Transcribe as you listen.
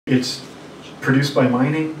It's produced by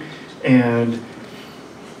mining, and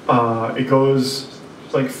it goes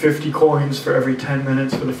like 50 coins for every 10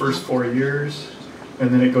 minutes for the first 4 years, and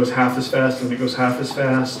then it goes half as fast, and it goes half as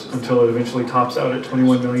fast until it eventually tops out at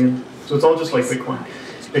 21 million. So it's all just like Bitcoin,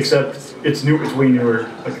 except it's new. It's way newer,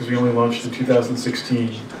 because we only launched in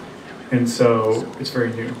 2016, and so it's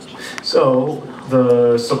very new. So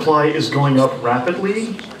the supply is going up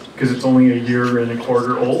rapidly because it's only a year and a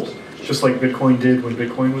quarter old, just like Bitcoin did when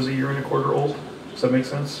Bitcoin was a year and a quarter old. Does that make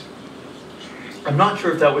sense? I'm not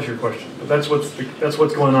sure if that was your question, but that's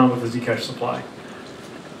what's going on with the Zcash supply.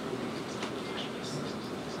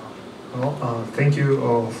 Well, thank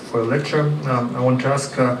you for the lecture. I want to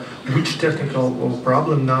ask which technical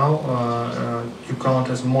problem now you count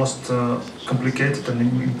as most complicated and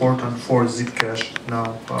important for Zcash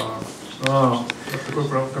now?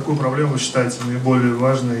 Какую проблему вы считаете наиболее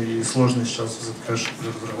важной и сложной сейчас в Zcash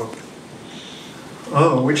для разработки?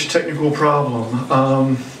 Oh, which technical problem?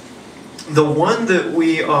 The one that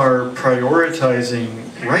we are prioritizing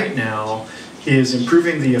right now is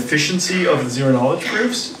improving the efficiency of the zero-knowledge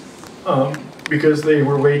proofs, because they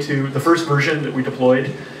were the first version that we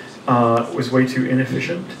deployed was way too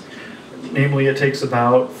inefficient. Namely, it takes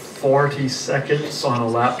about 40 seconds on a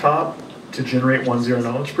laptop to generate one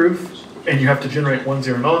zero-knowledge proof, and you have to generate one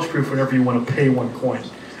zero-knowledge proof whenever you want to pay one coin.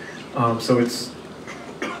 So it's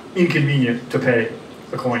inconvenient to pay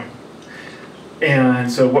a coin.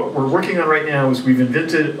 And so what we're working on right now is we've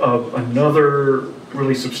invented another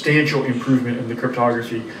really substantial improvement in the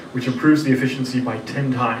cryptography, which improves the efficiency by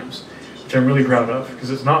 10 times, which I'm really proud of, because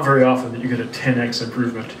it's not very often that you get a 10x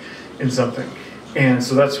improvement in something. And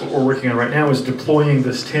so that's what we're working on right now, is deploying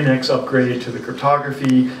this 10x upgrade to the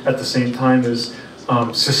cryptography at the same time as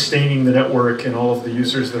sustaining the network and all of the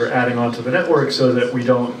users that are adding onto the network, so that we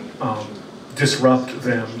don't disrupt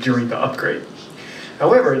them during the upgrade.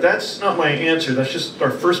 However, that's not my answer. That's just our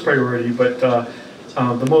first priority, but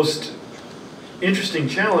the most interesting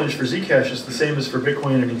challenge for Zcash is the same as for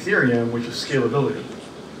Bitcoin and Ethereum, which is scalability.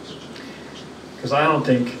 Because I don't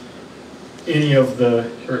think any of the,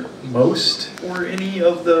 or most, or any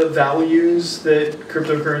of the values that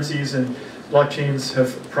cryptocurrencies and blockchains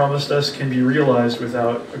have promised us can be realized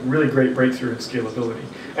without a really great breakthrough in scalability.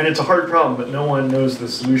 And it's a hard problem, but no one knows the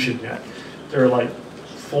solution yet. There are like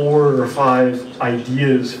 4 or 5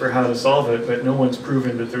 ideas for how to solve it, but no one's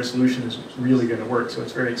proven that their solution is really going to work. So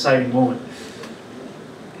it's a very exciting moment.